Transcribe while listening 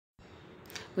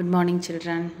Good morning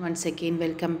children. Once again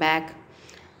welcome back.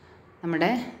 നമ്മുടെ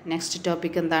next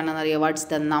topic എന്താണെന്ന് അറിയാം. What's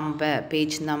the number?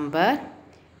 Page number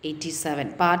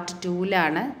 87 part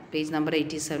 2ലാണ് page number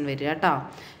 87 വരിക കേട്ടോ.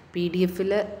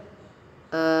 PDF-ൽ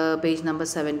page number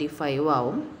 75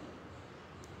 ആവും.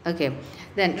 Okay,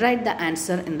 then write the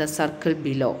answer in the circle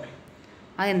below.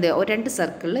 അതെന്ത്, രണ്ട്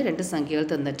സർക്കിളിൽ രണ്ട് സംഖ്യകൾ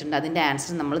തന്നിട്ടുണ്ട്. അതിൻ്റെ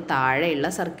ആൻസർ നമ്മൾ താഴെയുള്ള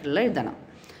സർക്കിളിൽ എഴുതണം.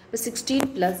 അപ്പോൾ 16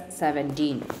 +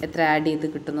 17 എത്ര ആഡ് ചെയ്ത്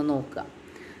കിട്ടുമെന്ന് നോക്കുക.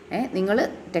 നിങ്ങൾ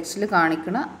ടെക്സ്റ്റിൽ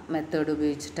കാണിക്കുന്ന മെത്തേഡ്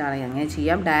ഉപയോഗിച്ചിട്ടാണ് അങ്ങനെ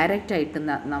ചെയ്യാം. ഡയറക്റ്റായിട്ട്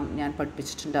ഞാൻ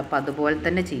പഠിപ്പിച്ചിട്ടുണ്ട്, അപ്പോൾ അതുപോലെ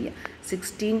തന്നെ ചെയ്യാം.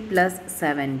 16 +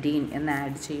 17 എന്ന്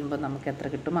ആഡ് ചെയ്യുമ്പോൾ നമുക്ക് എത്ര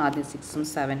കിട്ടും? ആദ്യം 6ഉം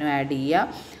 7ഉം ആഡ്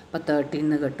ചെയ്യുക, അപ്പോൾ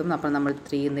 13 കിട്ടും. അപ്പോൾ നമ്മൾ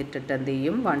 3 എന്നിട്ടിട്ട് എന്ത്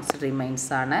ചെയ്യും? 1 റിമൈൻസ്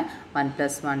ആണ്. 1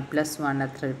 + 1 + 1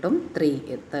 എത്ര കിട്ടും?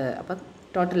 3. അപ്പോൾ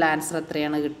ടോട്ടൽ ആൻസർ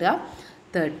എത്രയാണ് കിട്ടുക?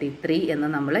 33 എന്ന്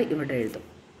നമ്മൾ ഇവിടെ എഴുതും.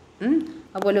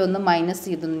 അതുപോലെ ഒന്ന് മൈനസ്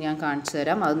ചെയ്തൊന്ന് ഞാൻ കാണിച്ചു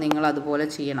തരാം, അത് നിങ്ങൾ അതുപോലെ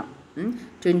ചെയ്യണം.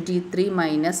 23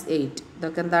 - 8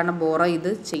 ഇതൊക്കെ എന്താണ് ഇത്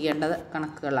ചെയ്യേണ്ട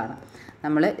കണക്കുകളാണ്.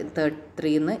 നമ്മൾ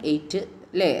 3ന്ന് 8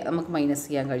 അല്ലേ നമുക്ക് മൈനസ്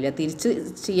ചെയ്യാൻ കഴിയില്ല, തിരിച്ച്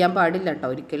ചെയ്യാൻ പാടില്ല കേട്ടോ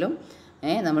ഒരിക്കലും.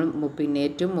 നമ്മൾ പിന്നെ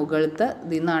ഏറ്റവും മുകളിലത്തെ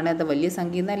ഇതിൽ നിന്നാണ് അത് വലിയ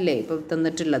സംഖ്യ എന്നല്ലേ ഇപ്പോൾ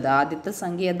തന്നിട്ടുള്ളത്. ആദ്യത്തെ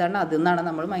സംഖ്യ ഏതാണ് അതിൽ നിന്നാണ്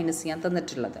നമ്മൾ മൈനസ് ചെയ്യാൻ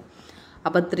തന്നിട്ടുള്ളത്.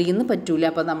 അപ്പോൾ 3ന്ന് പറ്റൂല.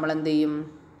 അപ്പോൾ നമ്മൾ എന്ത് ചെയ്യും?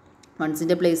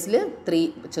 1ൻ്റെ പ്ലേസിൽ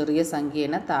 3 ചെറിയ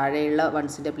സംഖ്യയാണ്, താഴെയുള്ള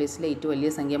 1ൻ്റെ പ്ലേസിൽ 8 വലിയ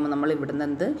സംഖ്യ. ആകുമ്പോൾ നമ്മൾ ഇവിടെ നിന്ന്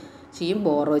എന്ത് ചെയ്യും?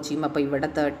 ബോറോ ചെയ്യും. അപ്പോൾ ഇവിടെ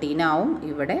 13 ആവും,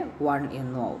 ഇവിടെ 1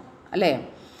 എന്നും ആവും അല്ലേ.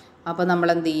 അപ്പോൾ നമ്മൾ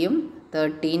എന്ത് ചെയ്യും?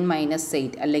 13 -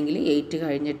 8 അല്ലെങ്കിൽ 8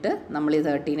 കഴിഞ്ഞിട്ട് നമ്മൾ ഈ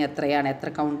 13 എത്രയാണ്, എത്ര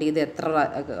കൗണ്ട് ചെയ്ത് എത്ര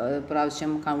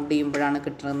പ്രാവശ്യം കൗണ്ട് ചെയ്യുമ്പോഴാണ്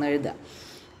കിട്ടുന്നതെന്ന് എഴുതുക.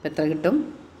 അപ്പോൾ എത്ര കിട്ടും?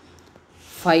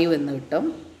 5 എന്ന് കിട്ടും.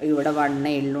 ഇവിടെ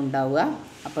 1 ഉള്ളുണ്ടാവുക.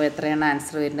 അപ്പോൾ എത്രയാണ്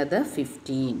ആൻസർ വരുന്നത്?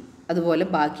 15. അതുപോലെ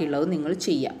ബാക്കിയുള്ളത് നിങ്ങൾ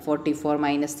ചെയ്യുക. 44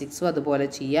 - 6ഉം അതുപോലെ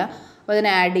ചെയ്യുക. അപ്പോൾ അതിന്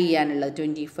ആഡ് ചെയ്യാനുള്ളത്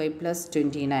 25 +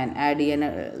 29 ആഡ് ചെയ്യാൻ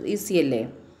ഈസി അല്ലേ,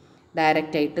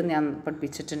 ഡയറക്റ്റായിട്ട് ഞാൻ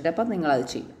പഠിപ്പിച്ചിട്ടുണ്ട്. അപ്പോൾ നിങ്ങളത്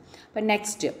ചെയ്യും. അപ്പം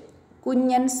next,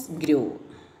 കുഞ്ഞൻസ് grow.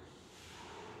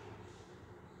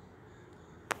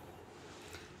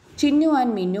 Chinnu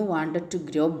and Minnu wanted to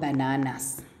grow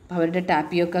bananas. അപ്പോൾ അവരുടെ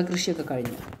ടാപ്പിയൊക്കെ കൃഷിയൊക്കെ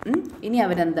കഴിഞ്ഞു. ഇനി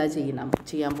അവരെന്താ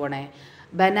ചെയ്യാൻ പോണേ?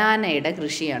 ബനാനയുടെ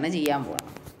കൃഷിയാണ് ചെയ്യാൻ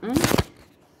പോകണം.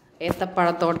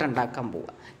 ഏത്തപ്പഴത്തോട്ടം ഉണ്ടാക്കാൻ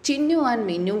പോവുക. Chinnu and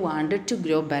Minnu wanted to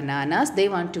grow bananas. They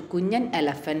want to Kunjan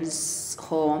elephants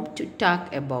home to talk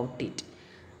about it.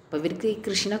 അപ്പോൾ ഇവർക്ക് ഈ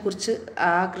കൃഷിനെ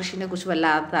കുറിച്ച്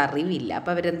വല്ലാത്ത അറിവില്ല.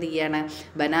 അപ്പോൾ അവരെന്ത് ചെയ്യാണ്?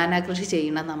 ബനാന കൃഷി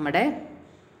ചെയ്യണ നമ്മുടെ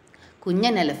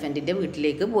കുഞ്ഞൻ എലഫൻറ്റിൻ്റെ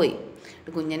വീട്ടിലേക്ക് പോയി.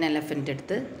 കുഞ്ഞൻ എലഫൻ്റെ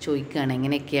അടുത്ത് ചോദിക്കുകയാണ്,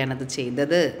 എങ്ങനെയൊക്കെയാണ് ഇത്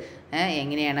ചെയ്തത്,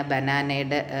 എങ്ങനെയാണ്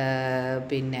ബനാനയുടെ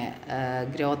പിന്നെ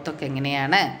ഗ്രോത്തൊക്കെ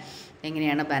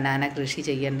എങ്ങനെയാണ് ബനാന കൃഷി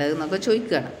ചെയ്യേണ്ടത് എന്നൊക്കെ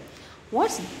ചോദിക്കുകയാണ്.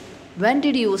 വെൻ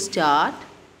ഡിഡ് യു സ്റ്റാർട്ട്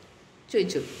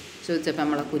ചോദിച്ചപ്പോൾ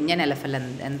നമ്മളെ കുഞ്ഞൻ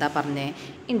എലഫൻ്റ് എന്താ പറഞ്ഞേ?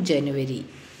 In January.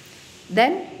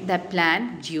 Then the plan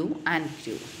ഗ്യൂ and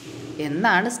ഗ്രൂ.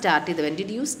 എന്നാണ് സ്റ്റാർട്ട് ചെയ്തത്? വെൻ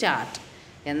ഡിഡ് യു സ്റ്റാർട്ട്,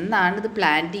 എന്നാണ് ഇത്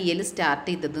പ്ലാൻ ചെയ്യൽ സ്റ്റാർട്ട്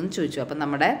ചെയ്തതെന്ന് ചോദിച്ചു. അപ്പം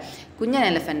നമ്മുടെ കുഞ്ഞൻ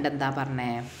എലഫൻ്റ് എന്താ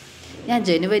പറഞ്ഞേ? ഞാൻ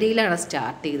ജനുവരിയിലാണ്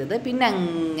സ്റ്റാർട്ട് ചെയ്തത്, പിന്നെ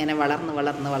അങ്ങനെ വളർന്ന്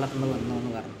വന്നു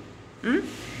എന്ന് പറഞ്ഞു.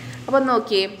 അപ്പം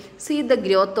നോക്കിയേ, see the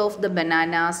growth of the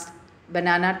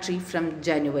banana tree from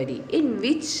January. In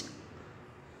which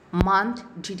month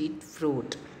did it fruit?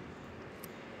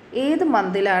 ഏത്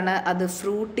മന്തിലാണ് അത്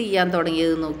ഫ്രൂട്ട് ചെയ്യാൻ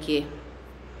തുടങ്ങിയത് നോക്കിയേ.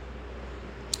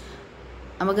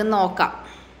 നമുക്ക് നോക്കാം.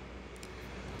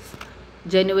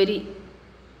 ജനുവരി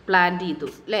പ്ലാന്റ് ചെയ്തു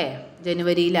അല്ലേ,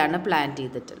 ജനുവരിയിലാണ് പ്ലാന്റ്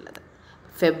ചെയ്തിട്ടുള്ളത്.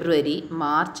 ഫെബ്രുവരി,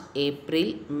 മാർച്ച്, ഏപ്രിൽ,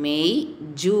 മെയ്,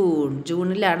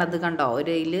 ജൂണിലാണ് അത് കണ്ടോ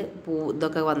ഒരയിൽ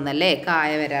ഇതൊക്കെ വന്നല്ലേ,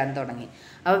 കായ വരാൻ തുടങ്ങി.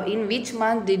 അപ്പോൾ in which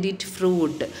month did it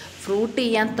fruit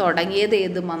ചെയ്യാൻ തുടങ്ങിയത്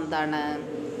ഏത് മന്താണ്?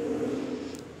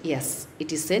 Yes,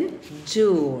 it is in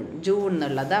June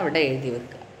എന്നുള്ളത് അവിടെ എഴുതി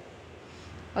വെക്കുക.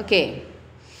 ഓക്കെ,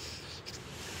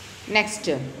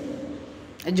 നെക്സ്റ്റ്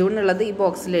ജൂൺ എന്നുള്ളത് ഈ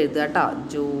ബോക്സിൽ എഴുതുക കേട്ടോ.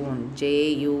 June,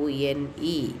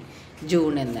 JUNE,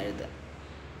 June എന്നെഴുതുക.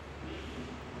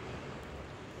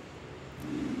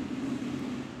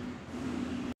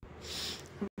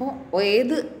 അപ്പോൾ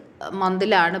ഏത്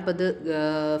മന്തിലാണ് ഇപ്പോൾ ഇത്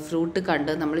ഫ്രൂട്ട്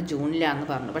കണ്ട്? നമ്മൾ ജൂണിലാണെന്ന്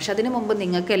പറഞ്ഞു. പക്ഷെ അതിന് മുമ്പ്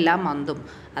നിങ്ങൾക്ക് എല്ലാ മന്തും,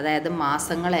 അതായത്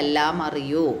മാസങ്ങളെല്ലാം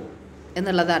അറിയോ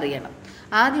എന്നുള്ളത് അറിയണം.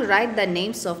 ആദ്യം write the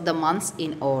names of the months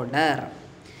in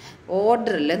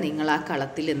ഓർഡറിൽ നിങ്ങൾ ആ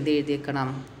കളത്തിൽ എന്ത് എഴുതിയേക്കണം?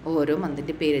 ഓരോ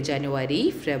മന്തിൻ്റെ പേര്. ജനുവരി,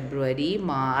 ഫെബ്രുവരി,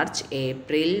 March,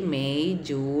 April, May,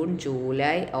 June,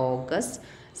 July, August,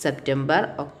 September,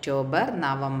 October,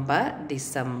 November,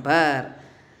 December.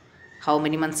 How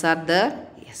many months are there?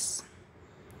 Yes,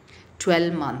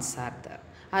 12 months are there.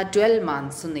 ആ 12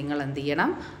 months നിങ്ങൾ എന്ത്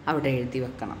ചെയ്യണം? അവിടെ എഴുതി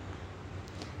വെക്കണം.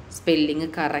 സ്പെല്ലിങ്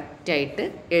കറക്റ്റായിട്ട്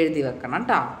എഴുതി വെക്കണം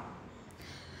കേട്ടോ.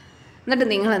 എന്നിട്ട്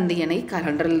നിങ്ങൾ എന്ത് ചെയ്യണം? ഈ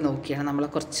കലണ്ടറിൽ നോക്കിയാണ് നമ്മൾ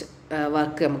കുറച്ച്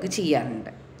വർക്ക് നമുക്ക്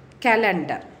ചെയ്യാനുണ്ട്.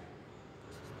 കലണ്ടർ.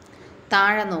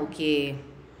 താഴെ നോക്കിയേ.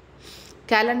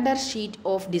 Calendar sheet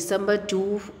of December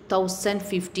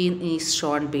 2015 is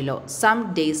shown below. Some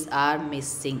days are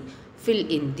missing. Fill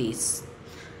in these.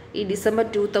 ഈ ഡിസംബർ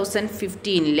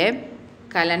 2015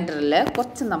 കലണ്ടറിൽ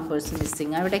കുറച്ച് നമ്പേഴ്സ്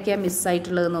മിസ്സിങ്. എവിടേക്കാണ്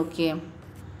മിസ്സായിട്ടുള്ളത് നോക്കിയേ.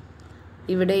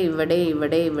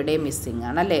 ഇവിടെ മിസ്സിങ്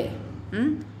ആണല്ലേ.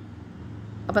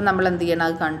 അപ്പം നമ്മൾ എന്ത് ചെയ്യണം,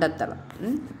 അത് കണ്ടെത്തണം.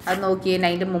 അത് നോക്കിയേ.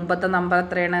 അതിൻ്റെ മുമ്പത്തെ നമ്പർ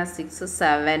എത്രയാണ്? 6,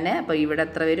 7. അപ്പോൾ ഇവിടെ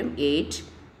എത്ര വരും? 8,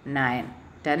 9,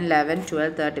 10, 11,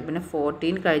 12, 13. പിന്നെ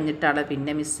 14 കഴിഞ്ഞിട്ടാണ്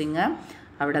പിന്നെ മിസ്സിങ്.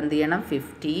 അവിടെ എന്ത് ചെയ്യണം?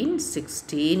 15,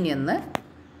 16 എന്ന്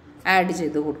ആഡ്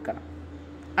ചെയ്ത് കൊടുക്കണം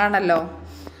ആണല്ലോ.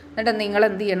 എന്നിട്ട് നിങ്ങൾ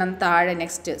എന്ത് ചെയ്യണം? താഴെ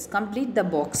നെക്സ്റ്റ് കംപ്ലീറ്റ് ദ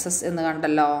ബോക്സസ് എന്ന്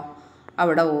കണ്ടല്ലോ.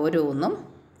 അവിടെ ഓരോന്നും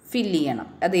ഫില്ല് ചെയ്യണം.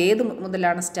 അത് ഏത്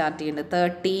മുതലാണ് സ്റ്റാർട്ട് ചെയ്യേണ്ടത്?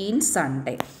 13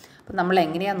 സൺഡേ. അപ്പം നമ്മൾ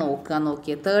എങ്ങനെയാണ്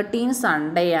നോക്കിയത്? 13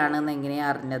 സൺഡേ ആണെന്ന് എങ്ങനെയാണ്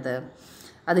അറിഞ്ഞത്?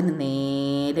 അതിന്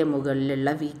നേരെ മുകളിലുള്ള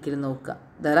വീക്കിൽ നോക്കുക.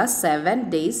 There are 7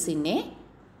 days in A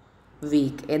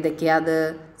week. ഏതൊക്കെയാണ്?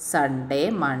 Sunday,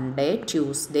 Monday,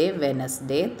 Tuesday,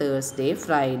 Wednesday, Thursday,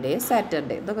 Friday,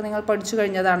 Saturday. ഇതൊക്കെ നിങ്ങൾ പഠിച്ചു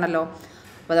കഴിഞ്ഞതാണല്ലോ.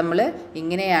 അപ്പോൾ നമ്മൾ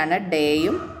ഇങ്ങനെയാണ്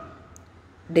ഡേയും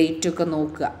ഡേറ്റുമൊക്കെ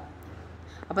നോക്കുക.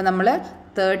 അപ്പോൾ നമ്മൾ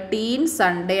 13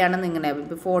 സൺഡേ ആണെന്ന് ഇങ്ങനെ.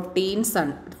 ഇപ്പോൾ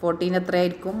 14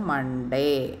 എത്രയായിരിക്കും?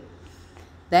 Monday.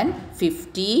 Then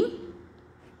 15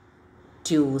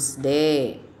 Tuesday.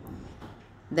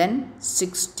 Then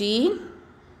 16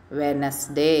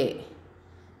 Wednesday.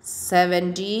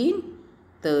 17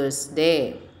 Thursday.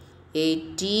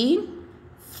 18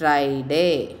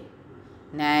 Friday.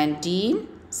 19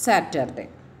 Saturday.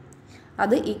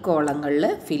 അത് ഈ കോളങ്ങളിൽ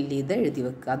ഫില്ല് ചെയ്ത് എഴുതി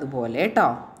വെക്കുക അതുപോലെ കേട്ടോ.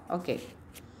 Okay.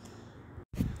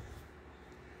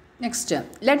 Next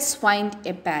let's find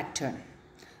A pattern.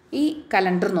 ഈ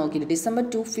കലണ്ടർ നോക്കിയിട്ട് ഡിസംബർ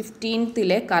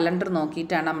 2015 കലണ്ടർ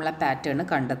നോക്കിയിട്ടാണ് നമ്മളെ പാറ്റേൺ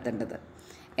കണ്ടെത്തേണ്ടത്.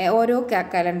 ഓരോ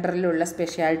കലണ്ടറിലുള്ള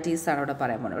സ്പെഷ്യാലിറ്റീസാണ് ഇവിടെ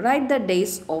പറയാൻ പോകുന്നത്. Write the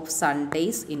days of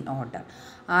Sundays in order.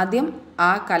 ആദ്യം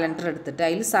ആ കലണ്ടർ എടുത്തിട്ട്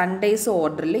അതിൽ സൺഡേയ്സ്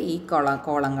ഓർഡറിൽ ഈ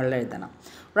കോളങ്ങളിൽ എഴുതണം.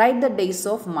 Write the days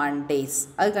of മൺഡേയ്സ്.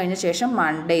 അത് കഴിഞ്ഞ ശേഷം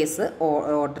മൺഡേയ്സ്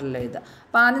ഓർഡറിൽ എഴുതുക.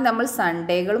 അപ്പോൾ ആദ്യം നമ്മൾ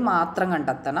സൺഡേകൾ മാത്രം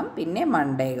കണ്ടെത്തണം, പിന്നെ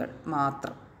മൺഡേകൾ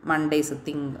മാത്രം. മൺഡേയ്സ്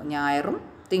ഞായറും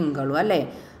തിങ്കളും അല്ലേ.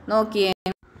 നോക്കിയേ.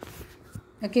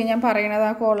 ഓക്കെ, ഞാൻ പറയണത്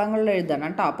ആ കോളങ്ങളിൽ എഴുതണം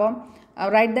കേട്ടോ. അപ്പം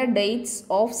write the dates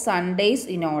of Sundays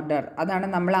in order. അതാണ്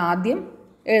നമ്മൾ ആദ്യം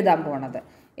എഴുതാൻ പോണത്.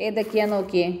 ഏതൊക്കെയാണ്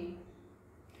നോക്കിയേ.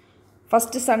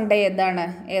 ഫസ്റ്റ് സൺഡേ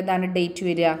ഏതാണ് ഡേറ്റ്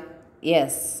വരിക?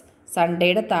 യെസ്,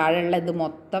 സൺഡേയുടെ താഴെയുള്ള ഇത്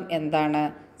മൊത്തം എന്താണ്?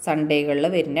 സൺഡേകളിൽ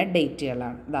വരുന്ന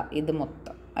ഡേറ്റുകളാണ്. ഇത്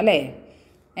മൊത്തം അല്ലേ.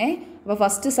 അപ്പോൾ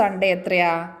ഫസ്റ്റ് സൺഡേ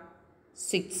എത്രയാ?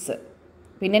 6.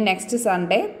 പിന്നെ നെക്സ്റ്റ്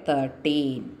സൺഡേ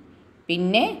 13.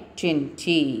 പിന്നെ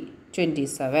 20,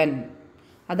 27.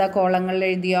 അതാ കോളങ്ങളിൽ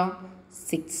എഴുതിയോ?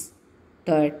 6,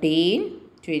 13,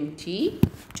 20,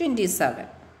 27.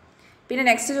 പിന്നെ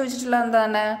നെക്സ്റ്റ് ചോദിച്ചിട്ടുള്ളത്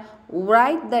എന്താണ്?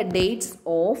 Write the dates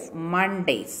of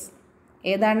മൺഡേയ്സ്.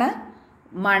 ഏതാണ്?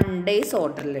 മൺഡേയ്സ്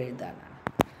ഓർഡറിൽ എഴുതാനാണ്.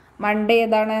 മൺഡേ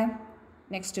ഏതാണ്?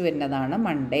 നെക്സ്റ്റ് വരുന്നതാണ്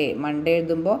മൺഡേ. മൺഡേ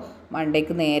എഴുതുമ്പോൾ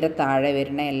മൺഡേക്ക് നേരെ താഴെ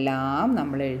വരുന്ന എല്ലാം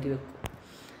നമ്മൾ എഴുതി വെക്കും.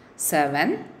 7,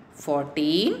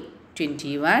 14,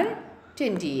 21,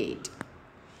 28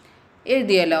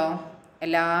 എഴുതിയല്ലോ.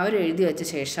 എല്ലാവരും എഴുതി വെച്ച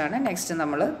ശേഷമാണ് നെക്സ്റ്റ്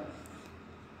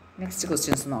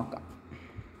ക്വസ്റ്റ്യൻസ് നോക്കാം.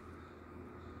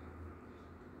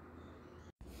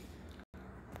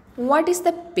 What is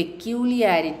the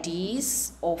peculiarities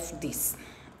of this?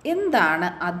 എന്താണ്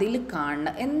അതിൽ കാണുന്ന?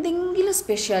 എന്തെങ്കിലും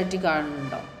സ്പെഷ്യാലിറ്റി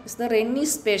കാണുന്നുണ്ടോ? Is there any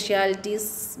specialities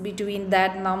between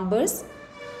that numbers?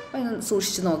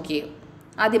 സൂക്ഷിച്ച് നോക്കിയേ.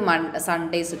 ആദ്യം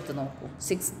സൺഡേസ് എടുത്ത് നോക്കൂ.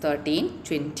 6, 13,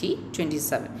 20,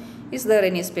 27. Is there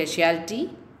any speciality?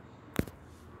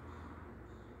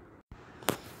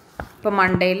 ഇപ്പോൾ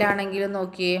മൺഡേയിലാണെങ്കിലും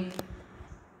നോക്കിയേ.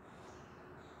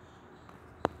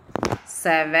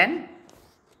 7,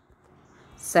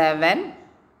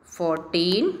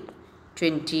 14,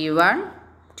 21,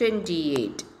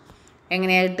 28.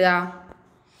 എങ്ങനെയാണ് കിട്ടുക?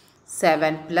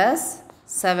 7 +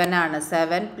 7 ആണ്.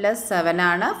 7 + 7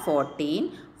 ആണ് 14.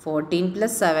 14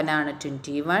 + 7 ആണ്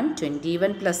 21.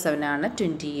 21 + 7 ആണ്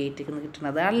 28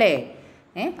 കിട്ടുന്നത് അല്ലേ.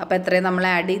 അപ്പോൾ എത്രയാണ് നമ്മൾ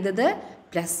ആഡ് ചെയ്തത്?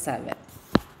 +7.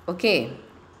 Okay.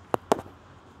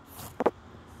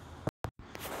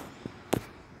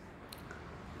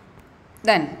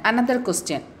 Then another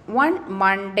question. One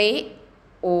Monday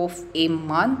of a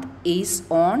month is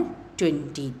on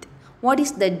 20th. What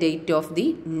is the date of the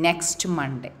next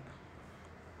Monday?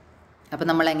 അപ്പോൾ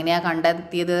നമ്മൾ എങ്ങനെയാണ്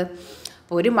കണ്ടെത്തിയത്?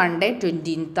 അപ്പോൾ ഒരു മൺഡേ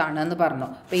 20th ആണെന്ന് പറഞ്ഞു.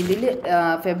 അപ്പോൾ ഇതിൽ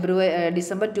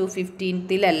ഡിസംബർ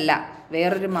 2015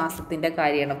 വേറൊരു മാസത്തിൻ്റെ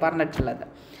കാര്യമാണ് പറഞ്ഞിട്ടുള്ളത്.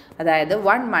 അതായത്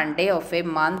 1 Monday of a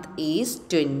month is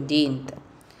 20th.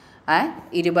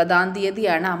 20-ാം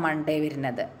തീയതിയാണ് ആ മൺഡേ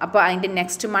വരുന്നത്. അപ്പോൾ അതിൻ്റെ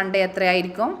നെക്സ്റ്റ് മൺഡേ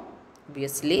എത്രയായിരിക്കും?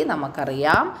 ഒബ്വിയസ്ലി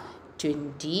നമുക്കറിയാം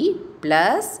 20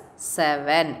 +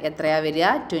 7 എത്രയാണ് വരിക?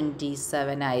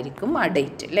 27 ആയിരിക്കും ആ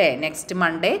ഡേറ്റ് അല്ലേ. നെക്സ്റ്റ്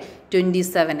മൺഡേ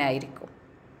 27 ആയിരിക്കും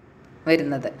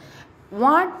വരുന്നത്.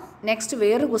 നെക്സ്റ്റ്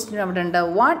വേറൊരു ക്വസ്റ്റ്യൻ അവിടെ ഉണ്ട്.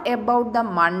 What about the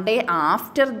Monday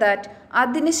after that?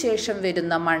 അതിന് ശേഷം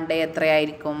വരുന്ന മൺഡേ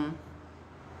എത്രയായിരിക്കും?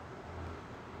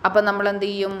 അപ്പം നമ്മൾ എന്ത്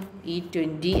ചെയ്യും? ഈ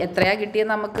 20 എത്രയാണ് കിട്ടിയത്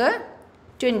നമുക്ക്?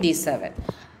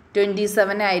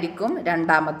 27 ആയിരിക്കും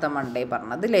രണ്ടാമത്തെ മൺഡേ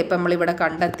പറഞ്ഞത് അല്ലേ. ഇപ്പം നമ്മളിവിടെ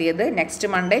കണ്ടെത്തിയത് നെക്സ്റ്റ്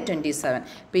മൺഡേ 27.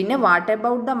 പിന്നെ what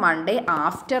about the Monday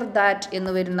after that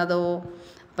എന്ന് വരുന്നതോ?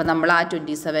 അപ്പം നമ്മൾ ആ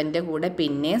 27ൻ്റെ കൂടെ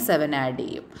പിന്നെ 7 ആഡ്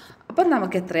ചെയ്യും. അപ്പം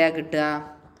നമുക്ക് എത്രയാണ് കിട്ടുക?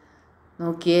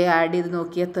 നോക്കിയേ, ആഡ് ചെയ്ത്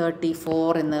നോക്കിയേ,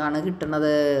 34 എന്നാണ്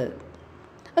കിട്ടുന്നത്.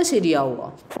 അത് ശരിയാവുമോ?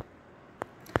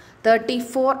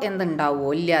 34 എന്തുണ്ടാവുമോ?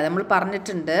 ഇല്ല. നമ്മൾ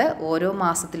പറഞ്ഞിട്ടുണ്ട് ഓരോ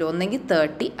മാസത്തിലും ഒന്നെങ്കിൽ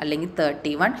 30 അല്ലെങ്കിൽ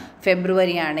 31.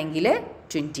 ഫെബ്രുവരി ആണെങ്കിൽ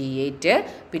 28.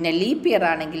 പിന്നെ ലീപ്പ് ഇയർ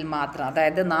ആണെങ്കിൽ മാത്രം,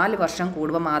 അതായത് 4 വർഷം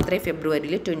കൂടുമ്പോൾ മാത്രമേ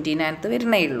ഫെബ്രുവരിയിൽ 29th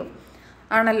വരണേ ഉള്ളൂ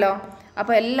ആണല്ലോ.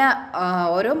 അപ്പോൾ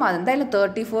ഓരോ മാസം എന്തായാലും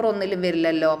 34 ഒന്നിലും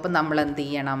വരില്ലല്ലോ. അപ്പം നമ്മൾ എന്ത്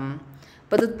ചെയ്യണം?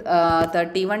 അപ്പോൾ ഇത്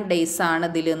 31 ഡേയ്സാണ്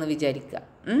ഇതിലെന്ന് വിചാരിക്കുക.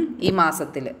 ഈ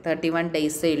മാസത്തിൽ 31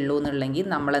 ഡേയ്സേ ഉള്ളൂ എന്നുള്ളെങ്കിൽ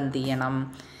നമ്മൾ എന്ത് ചെയ്യണം?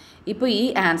 ഇപ്പോൾ ഈ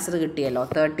ആൻസർ കിട്ടിയല്ലോ,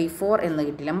 34 എന്ന്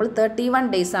കിട്ടിയില്ല. നമ്മൾ 31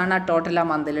 ഡേയ്സാണ് ആ ടോട്ടൽ ആ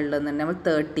മന്തിലുള്ളതെന്നുണ്ടെങ്കിൽ നമ്മൾ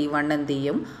 31 എന്ത്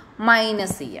ചെയ്യും?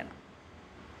 മൈനസ് ചെയ്യണം.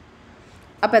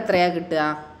 അപ്പോൾ എത്രയാണ് കിട്ടുക?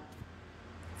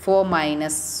 4 -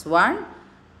 1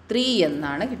 3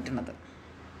 എന്നാണ് കിട്ടുന്നത്.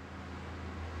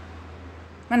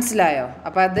 മനസ്സിലായോ?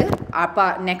 അപ്പോൾ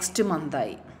നെക്സ്റ്റ്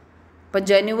മന്തായി. ഇപ്പോൾ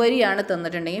ജനുവരിയാണ്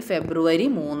തന്നിട്ടുണ്ടെങ്കിൽ ഫെബ്രുവരി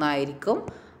 3 ആയിരിക്കും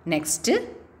നെക്സ്റ്റ്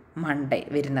മൺഡേ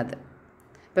വരുന്നത്.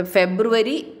 ഇപ്പം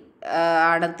ഫെബ്രുവരി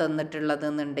ആണ് തന്നിട്ടുള്ളത്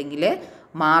എന്നുണ്ടെങ്കിൽ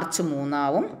മാർച്ച് 3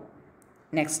 ആവും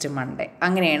നെക്സ്റ്റ് മൺഡേ.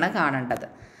 അങ്ങനെയാണ് കാണേണ്ടത്.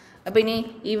 അപ്പോൾ ഇനി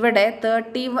ഇവിടെ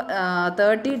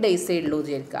 30 ഡേയ്സേ ഉള്ളൂ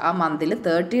വിചാരിക്കുക. ആ മന്തിൽ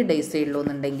 30 ഡേയ്സേ ഉള്ളൂ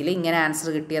എന്നുണ്ടെങ്കിൽ ഇങ്ങനെ ആൻസർ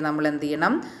കിട്ടിയാൽ നമ്മൾ എന്ത്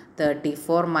ചെയ്യണം?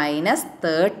 34 -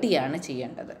 30 ആണ്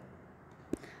ചെയ്യേണ്ടത്.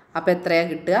 അപ്പോൾ എത്രയാണ്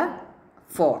കിട്ടുക?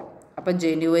 4. അപ്പോൾ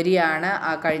ജനുവരി ആണ്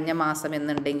ആ കഴിഞ്ഞ മാസം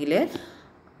എന്നുണ്ടെങ്കിൽ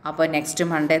അപ്പോൾ നെക്സ്റ്റ്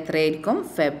മൺഡേ എത്രയായിരിക്കും?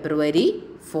 ഫെബ്രുവരി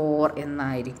 4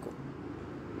 എന്നായിരിക്കും.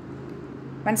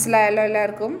 മനസ്സിലായല്ലോ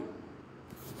എല്ലാവർക്കും?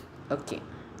 ഓക്കെ.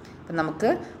 അപ്പം നമുക്ക്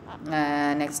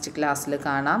നെക്സ്റ്റ് ക്ലാസ്സിൽ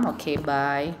കാണാം. Okay,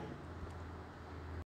 by.